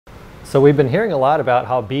So we've been hearing a lot about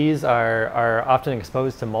how bees are often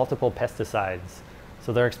exposed to multiple pesticides.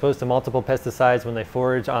 So they're exposed to multiple pesticides when they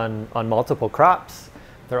forage on multiple crops.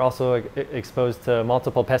 They're also exposed to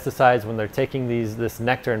multiple pesticides when they're taking this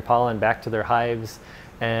nectar and pollen back to their hives,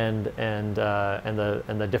 and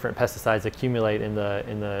the different pesticides accumulate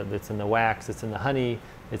it's in the wax, it's in the honey,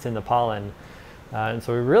 it's in the pollen. And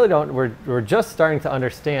so we really we're just starting to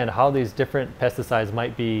understand how these different pesticides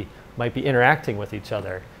might be interacting with each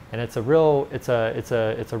other. And it's a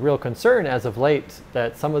real concern as of late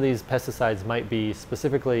that some of these pesticides might be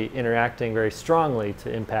specifically interacting very strongly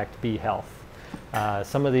to impact bee health.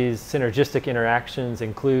 Some of these synergistic interactions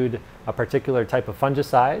include a particular type of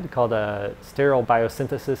fungicide called a sterile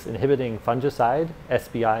biosynthesis inhibiting fungicide,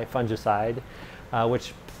 SBI fungicide,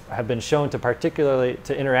 which have been shown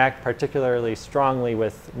to interact particularly strongly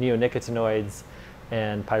with neonicotinoids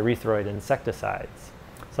and pyrethroid insecticides.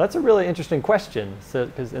 So that's a really interesting question,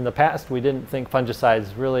 because in the past we didn't think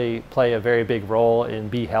fungicides really play a very big role in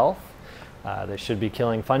bee health. They should be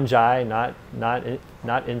killing fungi,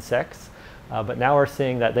 not insects. But now we're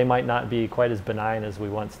seeing that they might not be quite as benign as we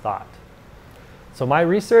once thought. So my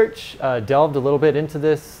research delved a little bit into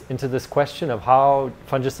this question of how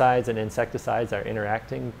fungicides and insecticides are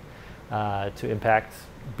interacting to impact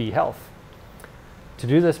bee health. To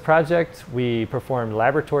do this project, we performed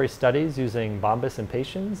laboratory studies using Bombus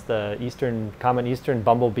impatiens, the common eastern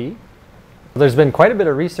bumblebee. There's been quite a bit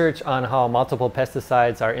of research on how multiple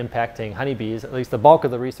pesticides are impacting honeybees. At least the bulk of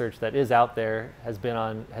the research that is out there has been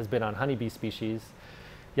on honeybee species.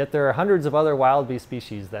 Yet there are hundreds of other wild bee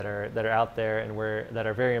species that are out there and that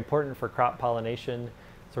are very important for crop pollination.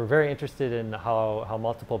 So we're very interested in how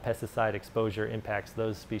multiple pesticide exposure impacts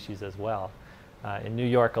those species as well. In New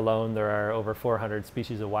York alone, there are over 400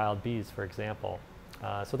 species of wild bees, for example.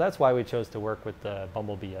 So that's why we chose to work with the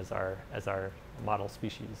bumblebee as our model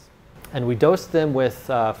species. And we dosed them with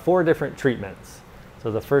 4 different treatments. So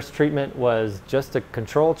the first treatment was just a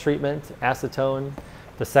control treatment, acetone.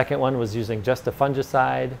 The second one was using just a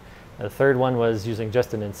fungicide. The third one was using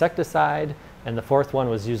just an insecticide. And the fourth one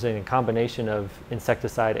was using a combination of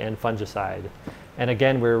insecticide and fungicide. And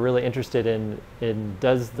again, we're really interested in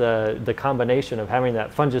does the combination of having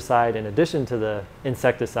that fungicide in addition to the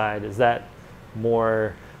insecticide, is that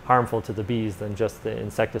more harmful to the bees than just the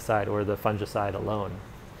insecticide or the fungicide alone?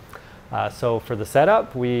 So for the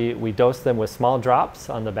setup, we dosed them with small drops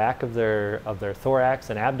on the back of their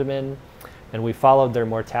thorax and abdomen, and we followed their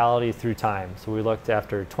mortality through time. So we looked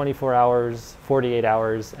after 24 hours, 48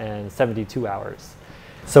 hours, and 72 hours.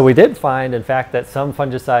 So we did find, in fact, that some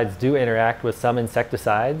fungicides do interact with some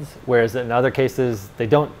insecticides, whereas in other cases, they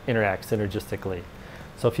don't interact synergistically.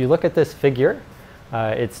 So if you look at this figure,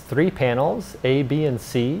 it's 3 panels, A, B, and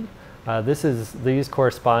C. These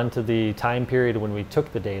correspond to the time period when we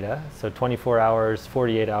took the data. So 24 hours,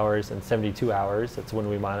 48 hours, and 72 hours. That's when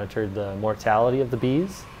we monitored the mortality of the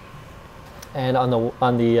bees. And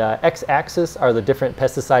on the x-axis are the different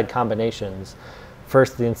pesticide combinations.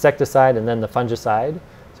 First the insecticide and then the fungicide.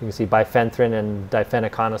 So you can see bifenthrin and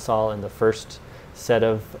difenoconazole in the first set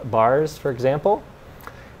of bars, for example.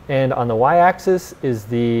 And on the y-axis is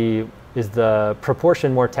the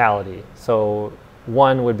proportion mortality. So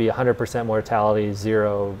 1 would be 100% mortality,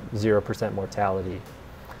 0% mortality.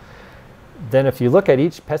 Then if you look at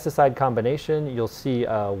each pesticide combination, you'll see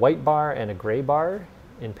a white bar and a gray bar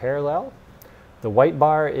in parallel. The white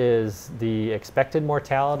bar is the expected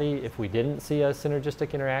mortality if we didn't see a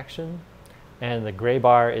synergistic interaction, and the gray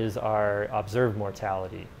bar is our observed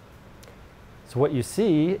mortality. So what you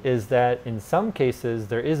see is that in some cases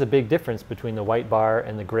there is a big difference between the white bar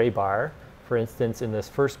and the gray bar. For instance, in this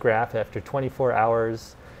first graph, after 24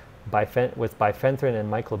 hours with bifenthrin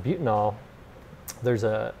and myclobutanol, there's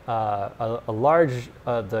the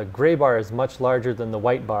gray bar is much larger than the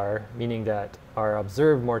white bar, meaning that our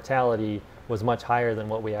observed mortality was much higher than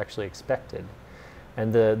what we actually expected.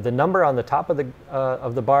 And the number on the top of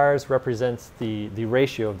the bars represents the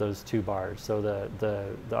ratio of those 2 bars. So the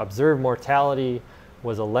observed mortality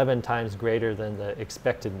was 11 times greater than the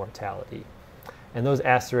expected mortality. And those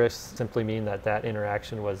asterisks simply mean that that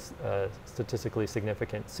interaction was a statistically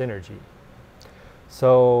significant synergy.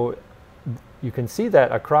 So you can see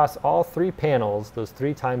that across all 3 panels, those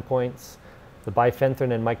 3 time points, the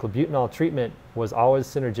bifenthrin and myclobutanol treatment was always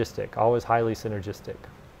synergistic, always highly synergistic.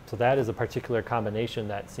 So that is a particular combination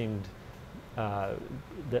that seemed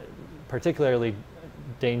particularly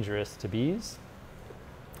dangerous to bees.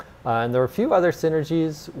 And there were a few other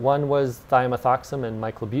synergies. One was thiamethoxam and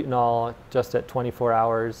myclobutanol just at 24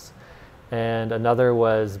 hours. And another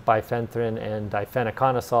was bifenthrin and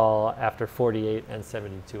difenoconazole after 48 and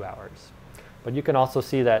 72 hours. But you can also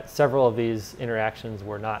see that several of these interactions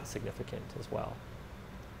were not significant as well.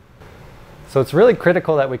 So it's really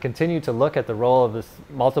critical that we continue to look at the role of this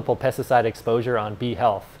multiple pesticide exposure on bee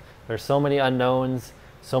health. There's so many unknowns,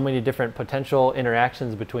 so many different potential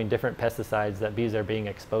interactions between different pesticides that bees are being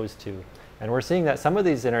exposed to. And we're seeing that some of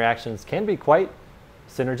these interactions can be quite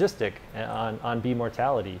synergistic on bee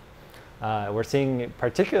mortality. We're seeing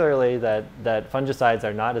particularly that fungicides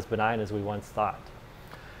are not as benign as we once thought.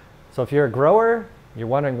 So if you're a grower, you're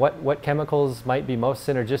wondering what chemicals might be most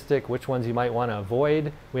synergistic, which ones you might want to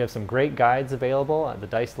avoid, we have some great guides available at the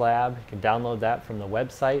Dice Lab. You can download that from the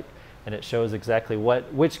website, and it shows exactly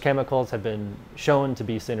which chemicals have been shown to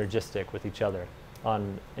be synergistic with each other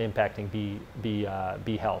on impacting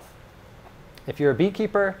bee health. If you're a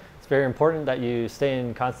beekeeper, it's very important that you stay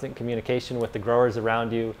in constant communication with the growers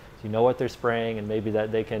around you, so you know what they're spraying, and maybe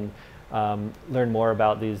that they can learn more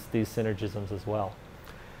about these synergisms as well.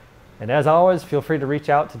 And as always, feel free to reach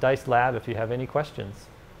out to Dice Lab if you have any questions.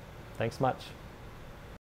 Thanks much.